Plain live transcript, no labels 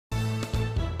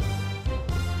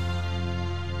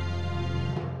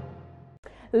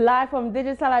Live from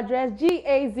digital address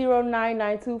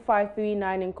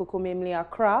GA099253 in Kokomemle,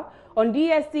 Accra, on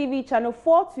DSTV channel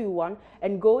 421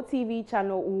 and GoTV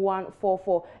channel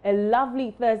 144. A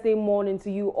lovely Thursday morning to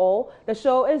you all. The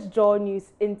show is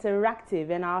JoyNews Interactive,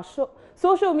 and our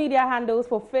social media handles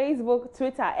for Facebook,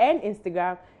 Twitter and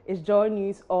Instagram is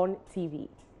JoyNews on TV.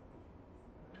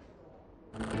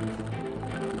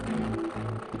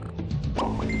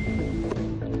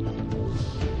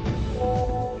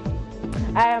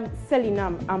 I am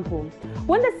Selinam Ampum.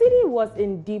 When the city was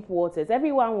in deep waters,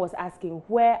 everyone was asking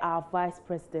where our vice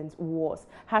president was.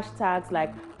 Hashtags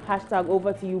like hashtag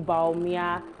over to you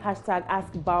Baumia, hashtag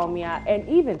ask Baumia, and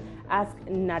even ask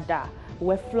Nada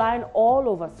were flying all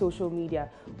over social media.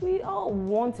 We all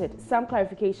wanted some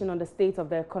clarification on the state of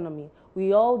the economy.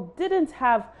 We all didn't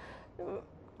have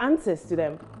answers to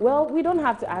them. Well, we don't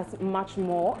have to ask much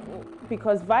more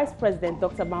because Vice President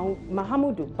Dr.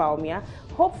 Mahamudu Baumia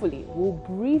hopefully will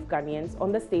brief Ghanaians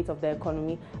on the state of the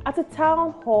economy at a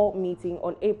town hall meeting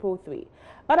on April 3.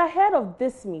 But ahead of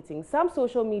this meeting, some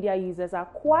social media users are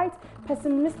quite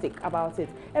pessimistic about it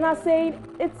and are saying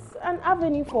it's an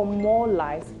avenue for more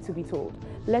lies to be told.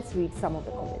 Let's read some of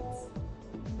the comments.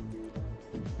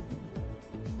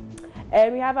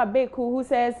 And we have Abeku who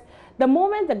says, the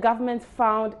moment the government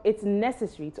found it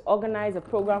necessary to organize a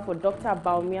program for Dr.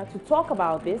 Baumia to talk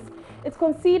about this, it's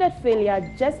considered failure,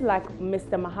 just like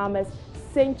Mr. Mohammed's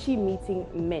Senchi meeting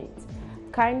meant.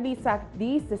 Kindly sack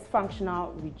this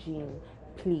dysfunctional regime,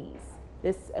 please.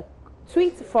 This is a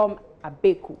tweet from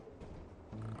Abeku.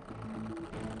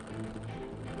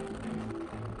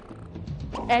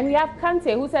 And we have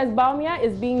Kante who says Baumia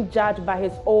is being judged by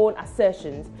his own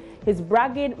assertions. His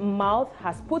bragging mouth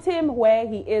has put him where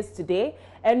he is today,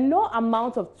 and no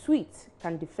amount of tweet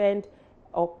defense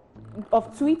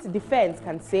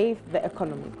can save the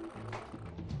economy.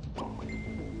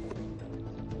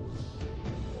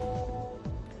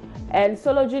 And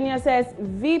Solo Junior says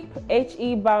VIP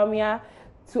HE Baumia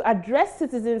to address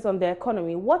citizens on the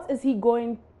economy. What's he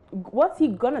gonna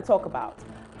talk about?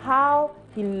 How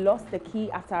he lost the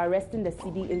key after arresting the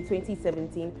CD in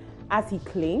 2017, as he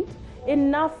claimed.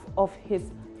 Enough of his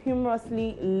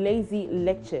humorously lazy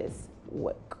lectures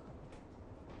work.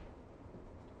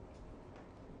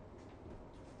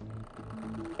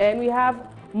 And we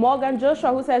have Morgan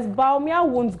Joshua who says Baumia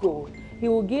won't go. He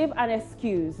will give an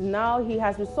excuse. Now he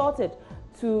has resorted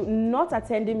to not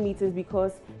attending meetings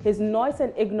because his noise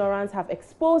and ignorance have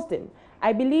exposed him.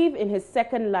 I believe in his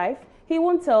second life, he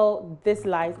won't tell these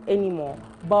lies anymore.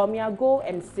 Baumia, go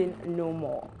and sin no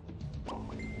more.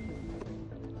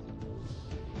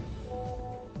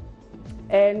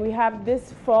 And we have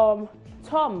this from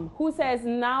Tom, who says,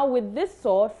 now with this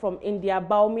sword from India,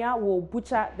 Baumia will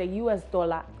butcher the US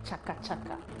dollar chaka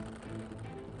chaka.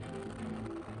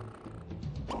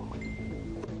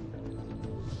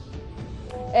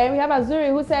 And we have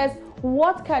Azuri, who says,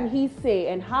 what can he say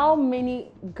and how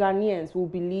many Ghanaians will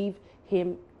believe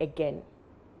him again?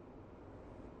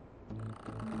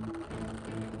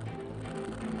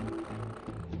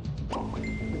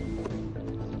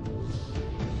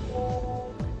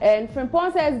 And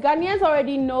Frimpong says, Ghanaians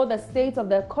already know the state of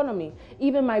the economy.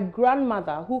 Even my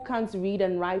grandmother, who can't read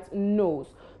and write,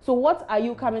 knows. So what are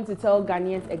you coming to tell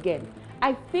Ghanaians again?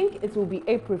 I think it will be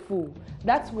April Fool.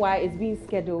 That's why it's being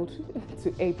scheduled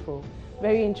to April.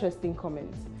 Very interesting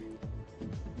comments.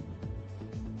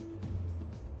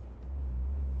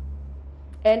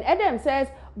 And Edem says,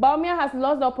 Baumia has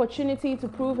lost the opportunity to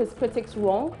prove his critics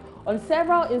wrong on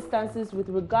several instances with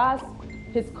regards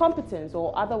his competence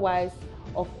or otherwise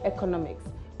of economics.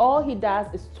 All he does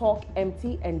is talk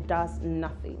empty and does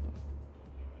nothing.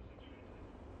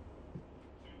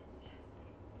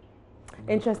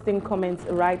 Interesting comments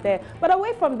right there. But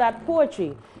away from that,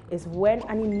 poetry is when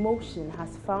an emotion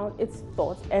has found its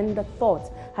thought and the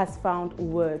thought has found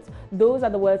words. Those are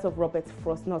the words of Robert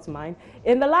Frost, not mine.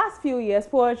 In the last few years,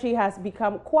 poetry has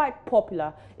become quite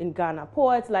popular in Ghana.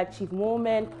 Poets like Chief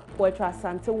Moment, Poetra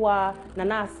Santewa,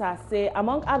 Nana Asase,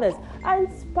 among others, are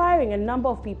inspiring a number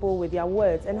of people with their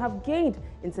words and have gained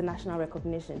international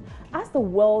recognition. As the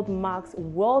world marks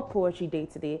World Poetry Day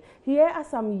today, here are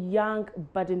some young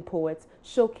budding poets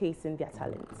showcasing their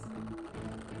talents.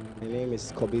 My name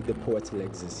is Kobe the Poet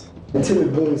Alexis. Until we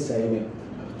boom say,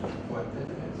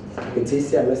 it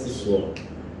is a message for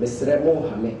Mr.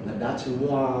 Mohammed, Nadachi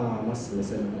Moa,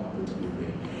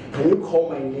 can you call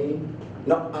my name?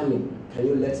 Not Annie, Can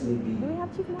you let me be?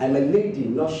 I'm a lady,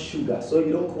 not sugar, so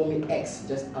you don't call me X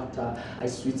just after I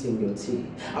sweeten your tea.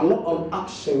 I'm not on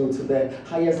auction to the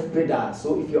highest bidder,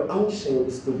 so if your unction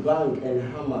is to bang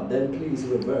and hammer, then please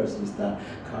reverse, Mr.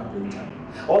 Carpenter.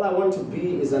 All I want to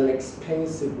be is an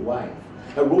expensive wife,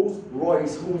 a Rolls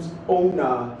Royce whose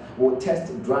owner will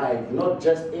test drive, not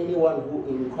just anyone who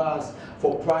inquires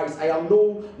for price. I am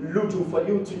no ludo for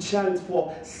you to chant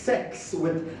for sex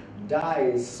with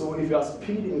dice. So if you are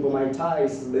speeding for my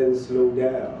ties, then slow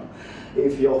down.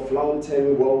 If you're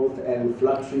flaunting wealth and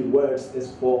flattery words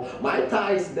is for my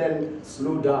ties, then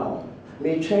slow down.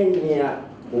 May train here.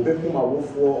 Obekuma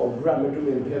wofo obra medum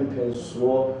empempen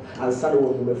so ansade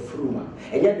wo me fruma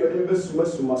enye de odem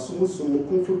besuma sumu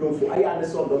kunfudonfo aya ne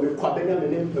so do me kwabenya me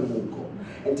nempemu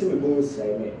enti me bon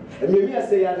sai me emi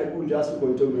ase ya na ku jasu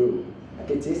kontomro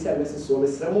aketi ese amese so me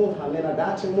sremo ha me na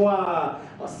dache mo a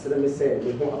asere me say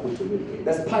me ho akotomro.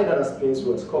 The spider that spins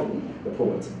was called the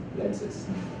poet lenses.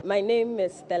 My name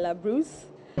is Stella Bruce.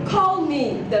 Call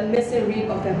me the missing rib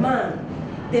of a man,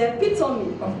 the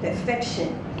epitome of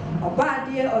perfection.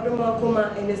 Obadia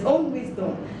Odomakoma, in his own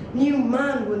wisdom, knew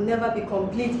man will never be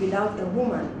complete without a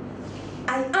woman.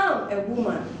 I am a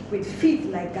woman with feet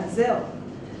like gazelle.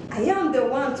 I am the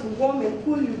one to warm and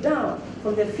cool you down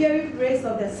from the fiery rays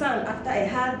of the sun after I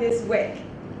had this work.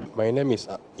 My name is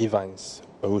Evans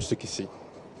Orusukisi.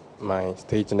 My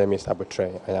stage name is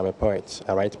Abutre. I am a poet.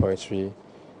 I write poetry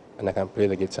and I can play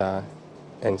the guitar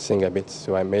and sing a bit,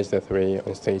 so I mix the three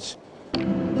on stage.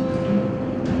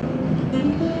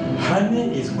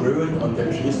 Honey is growing on the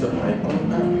trees of my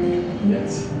compound, yet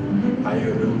I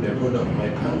roam the whole of my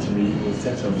country in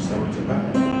search of some to buy.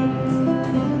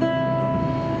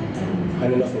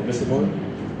 Honey not for visible,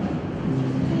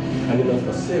 honey not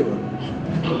for sale,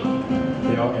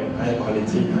 pure and high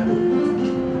quality honey.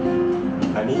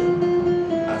 Honey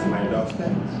at my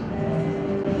doorstep.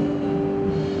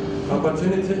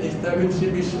 Opportunity is staring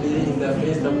sheepishly in the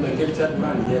face of the gifted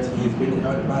man, yet he is being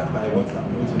held back by what's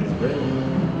happening to his brain.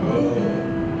 Oh,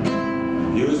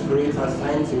 you spirit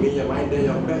assigned to me my day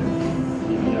of birth.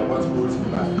 If you are what holds you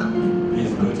back,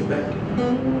 please go to bed.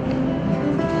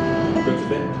 Go to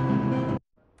bed.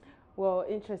 Well,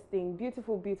 interesting,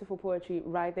 beautiful, beautiful poetry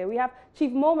right there. We have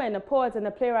Chief Moment, a poet and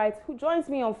a playwright, who joins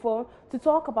me on phone to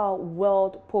talk about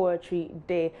World Poetry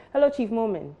Day. Hello, Chief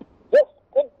Moment. Yes,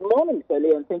 good morning,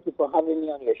 Sally, and thank you for having me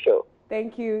on your show.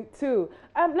 Thank you, too.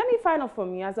 Let me find out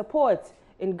from you, as a poet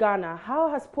in Ghana, how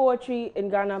has poetry in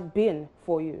Ghana been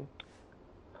for you?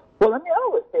 Well, I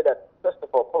always say that, first of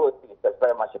all, poetry is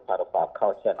very much a part of our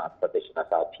culture and our tradition as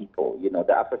our people. You know,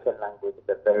 the African language is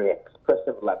a very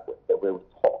expressive language, the way we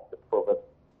talk, the proverbs,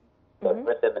 the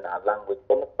rhythm in our language,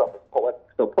 all from is poetry.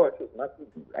 So poetry is not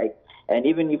easy, right? And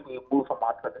even if we move from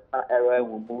our traditional era and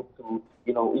we move to,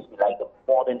 you know, if you like, the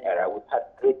modern era, we've had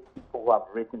great people who have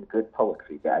written good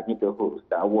poetry. The Agito Host,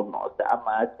 the Awonos, the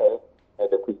Amate,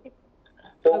 the Kwisi.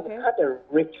 So we've had a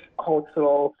rich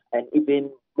cultural and even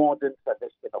modern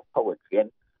tradition of poetry.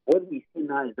 And what we see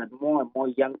now is that more and more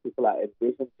young people are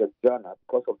embracing the genre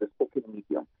because of the spoken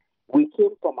medium. We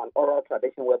came from an oral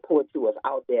tradition where poetry was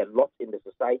out there a lot in the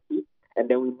society, and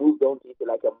then we moved on to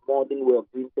like a modern way of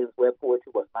doing things where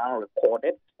poetry was now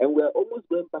recorded. And we're almost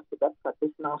going back to that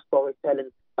traditional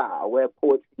storytelling style where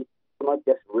poetry is not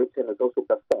just written, it's also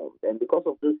performed. And because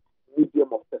of this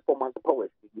medium of performance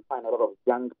poetry, you find a lot of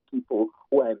young people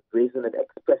who are embracing it,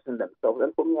 expressing themselves.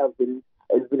 And for me,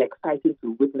 it's been exciting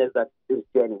to witness that this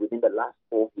journey within the last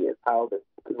 4 years, how the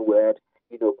spoken word,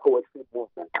 you know, poetry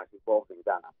movement has evolved in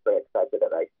Ghana. I'm very excited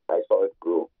that I saw it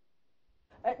grow.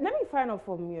 Let me find out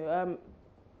from you,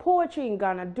 poetry in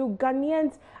Ghana, do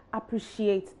Ghanaians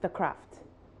appreciate the craft?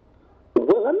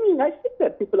 Well, I think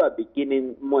that people are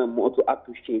beginning more and more to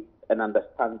appreciate and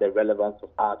understand the relevance of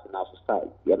art in our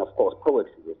society. And of course,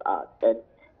 poetry is art. And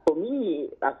for me,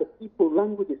 as a people,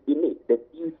 language is innate. The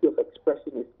beauty of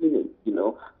expression is innate, you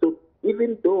know. So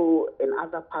even though in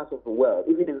other parts of the world,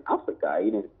 even in Africa,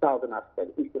 you know, in Southern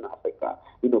Africa, Eastern Africa,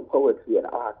 you know, poetry and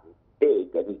art is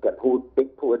big, and you can hold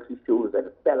big poetry shows and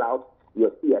sell out your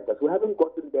theaters. We haven't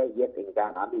gotten there yet in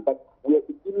Ghana, but we are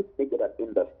beginning to make it an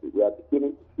industry. We are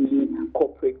beginning to see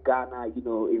corporate Ghana, you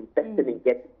know, investing in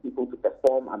getting people to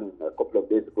perform. A couple of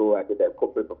days ago, I did a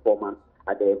corporate performance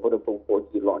at the Vodafone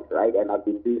 4G launch, right? And I've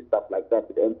been doing stuff like that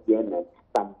with MTN and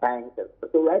some banks. And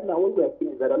so right now, what we're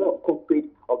seeing is that a lot of corporate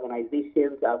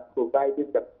organizations are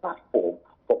providing the platform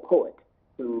for poets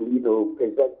to, you know,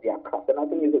 present their craft. And I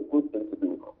think it's a good thing to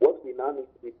do. What we now need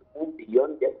to do is move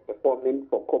beyond just performing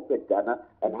for corporate Ghana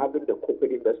and having the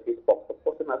corporate industry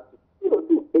supporting us to, you know,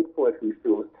 do big poetry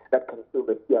shows that can fill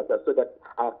the theater so that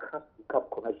our craft become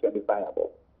commercially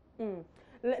viable.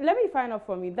 Let me find out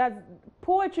from you. Does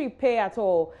poetry pay at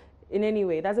all in any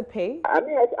way? Does it pay? I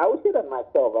mean, I would say that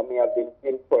myself. I mean, I've been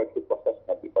doing poetry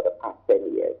professionally for the past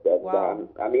 10 years. And, wow.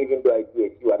 I mean, even though I do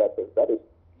a few other things, that is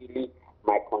really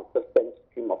my consistent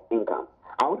stream of income.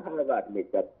 I would, however,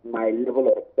 admit that my level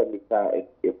of expenditure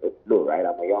is low, right?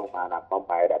 I'm a young man, I'm not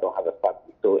married, I don't have a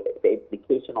family. So the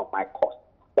implication of my cost.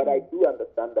 But I do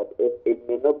understand that it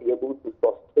may not be able to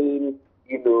sustain,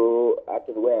 I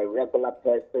can wear a regular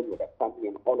person with a family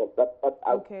and all of that. But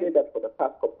I would say that for the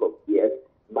past couple of years,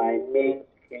 my main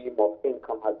stream of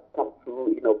income has come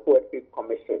through, poetry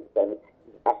commissions and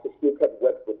associated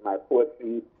work with my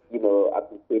poetry,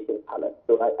 application talent.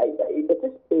 So it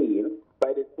is paying,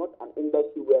 but it's not an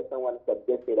industry where someone can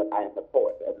just say that I am a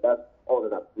poet, and that's all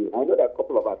that I'm doing. I know there are a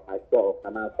couple of us, myself,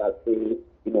 and as I say,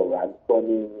 I'm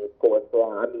studying poetry.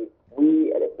 I mean,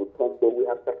 we at Mutombo, we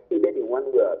have succeeded in one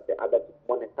way or the other to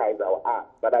monetize our art,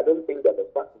 but I don't think that the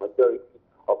vast majority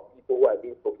of people who are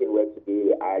doing spoken word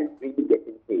today are really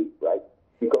getting paid, right?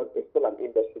 Because it's still an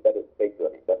industry that is big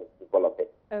on it, that is developing.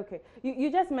 Okay.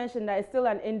 You just mentioned that it's still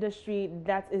an industry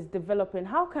that is developing.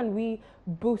 How can we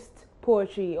boost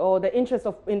poetry or the interest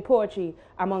in poetry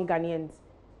among Ghanaians?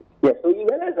 Yeah, so you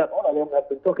realize that all along I've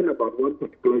been talking about one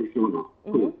particular genre,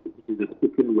 which is the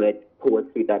spoken word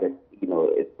poetry that is,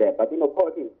 is there. But,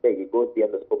 poetry is big. It goes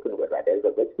beyond the spoken word, right? There's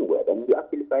a written word. And you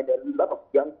actually find a lot of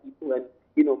young people and,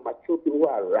 mature people who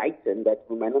are writing that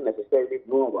we might not necessarily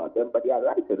know about them, but they are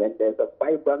writing. And there's a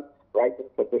vibrant writing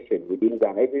tradition within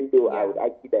Ghana. Even though I would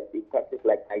argue that in countries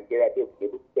like Nigeria, they'll be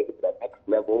able to take it to the next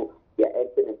level. They're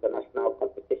entering international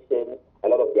competition. A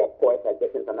lot of their poets are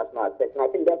getting international attention. I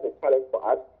think that's a challenge for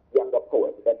us younger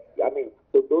poets.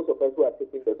 So those of us who are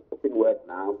taking the spoken word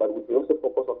now, but we can also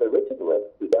focus on the written word.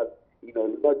 Because,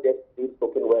 not just doing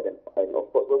spoken word, and of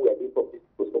course, when we are doing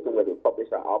spoken word, we publish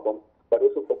our album, but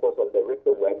also focus on the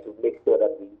written word to make sure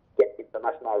that we get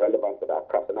international relevance with our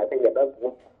craft. And I think that that's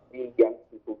what we young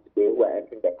people today who are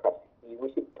entering the craft,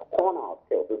 we should turn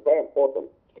ourselves. It's very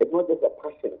important. It's not just a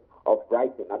passion of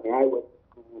writing. I mean, I went to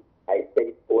school, I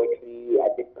studied poetry, I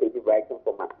did creative writing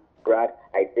for my grad,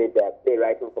 I did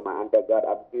playwriting for my undergrad,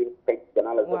 I'm doing French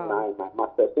journalism now in my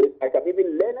master's. So it's like I'm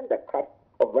even learning the craft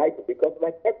of writing, because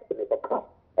like everything is a craft,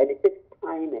 and it takes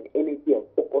time and energy and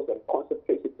focus and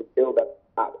concentration to build up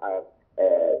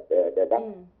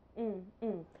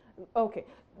Okay.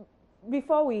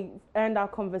 Before we end our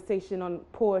conversation on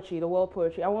poetry, the world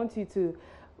poetry, I want you to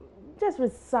just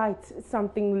recite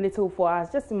something little for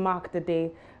us, just to mark the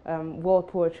day, World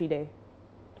Poetry Day.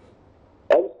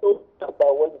 And so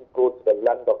about when you go to the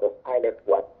land of the silent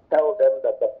one, tell them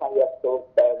that the fire still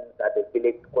burns at the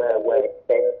village square where it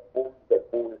stands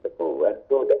moons ago, and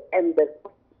so the embers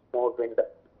smoldering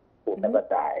that will never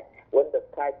die. When the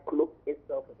sky cloaks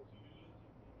itself.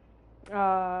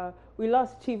 We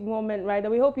lost Chief Moment right there.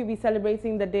 We hope you'll be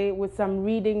celebrating the day with some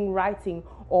reading, writing,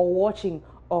 or watching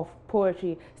of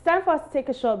poetry. It's time for us to take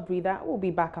a short breather. We'll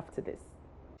be back after this.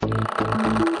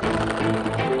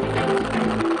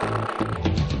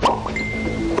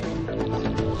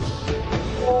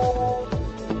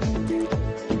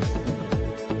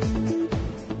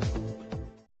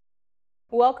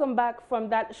 Welcome back from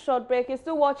that short break. You're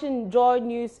still watching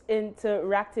JoyNews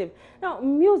Interactive. Now,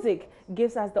 music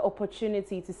gives us the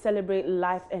opportunity to celebrate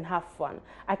life and have fun.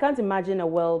 I can't imagine a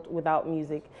world without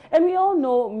music. And we all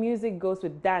know music goes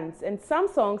with dance, and some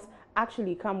songs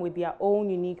actually come with their own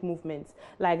unique movements,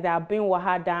 like the Abin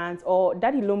Waha dance or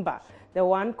Daddy Lumba, the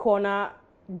one corner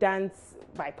dance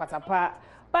by Patapa.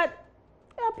 But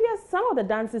it appears some of the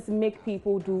dances make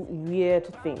people do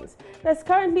weird things. There's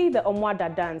currently the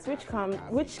Omwada dance,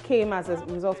 which came as a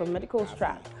result of medical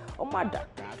strike. Omwada.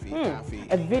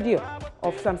 A video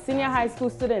of some senior high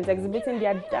school students exhibiting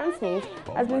their dance moves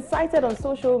has been cited on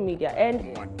social media.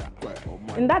 And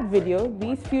in that video,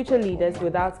 these future leaders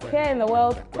without care in the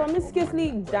world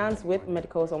promiscuously dance with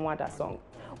Medical's Omwada song.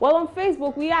 Well, on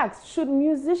Facebook, we asked, should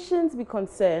musicians be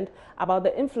concerned about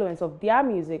the influence of their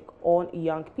music on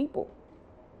young people?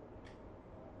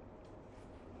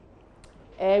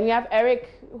 And we have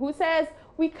Eric, who says,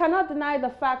 we cannot deny the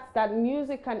fact that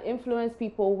music can influence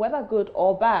people, whether good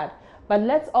or bad. But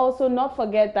let's also not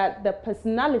forget that the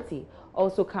personality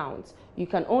also counts. You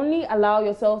can only allow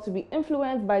yourself to be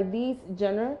influenced by these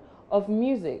genre of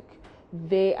music.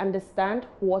 They understand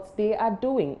what they are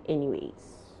doing anyways.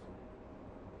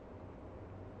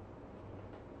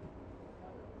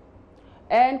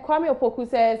 And Kwame Opoku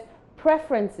says,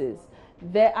 preferences.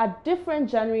 There are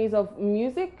different genres of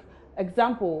music.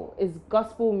 Example is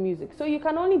gospel music. So you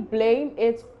can only blame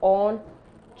it on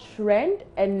trend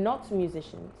and not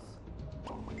musicians.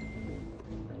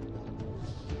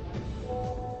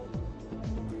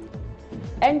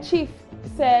 And Chief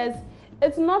says,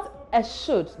 it's not a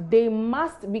should, they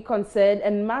must be concerned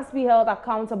and must be held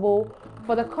accountable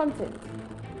for the content.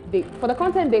 They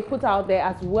put out there,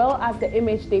 as well as the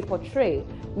image they portray.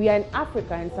 We are in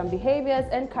Africa and some behaviors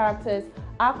and characters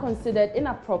are considered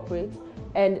inappropriate,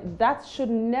 and that should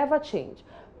never change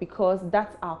because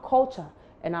that's our culture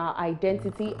and our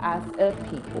identity as a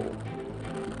people.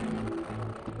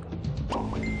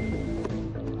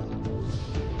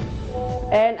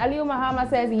 And Aliu Mahama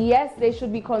says, yes, they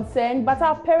should be concerned, but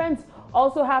our parents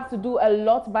also have to do a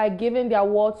lot by giving their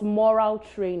wards moral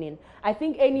training. I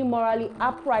think any morally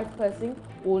upright person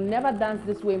will never dance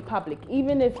this way in public,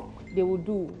 even if they will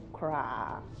do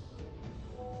cry.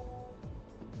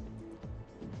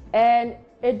 And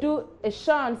Edu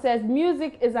Ishan says,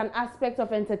 music is an aspect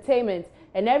of entertainment,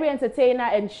 and every entertainer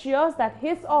ensures that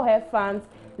his or her fans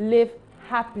live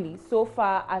happily so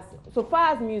far as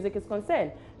music is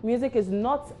concerned. Music is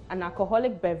not an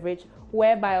alcoholic beverage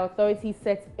whereby authority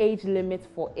sets age limits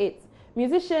for it.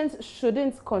 Musicians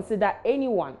shouldn't consider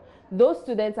anyone. Those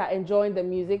students are enjoying the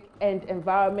music and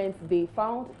environment they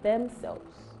found themselves.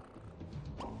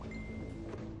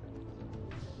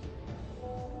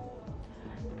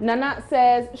 Nana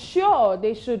says, sure,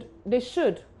 they should,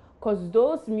 because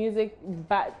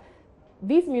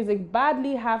these music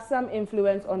badly have some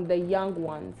influence on the young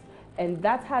ones, and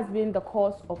that has been the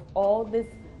cause of all these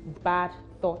bad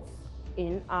thoughts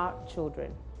in our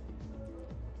children.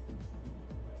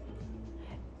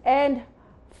 And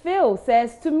Phil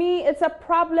says, to me, it's a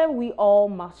problem we all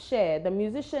must share. The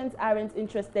musicians aren't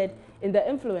interested in the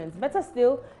influence. Better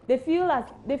still, they feel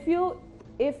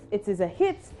if it is a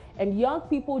hit and young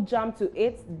people jump to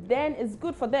it, then it's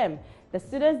good for them. The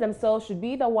students themselves should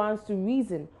be the ones to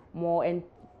reason more and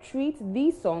treat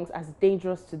these songs as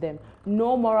dangerous to them.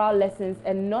 No moral lessons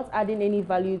and not adding any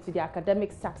value to their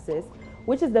academic success,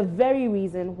 which is the very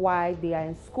reason why they are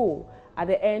in school. At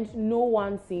the end, no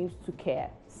one seems to care.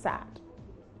 Sad.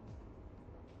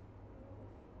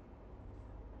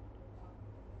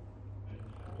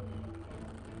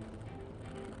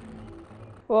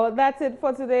 Well, that's it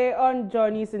for today on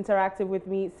JoyNews Interactive with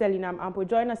me, Selinam Ampo.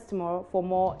 Join us tomorrow for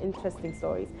more interesting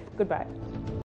stories. Goodbye.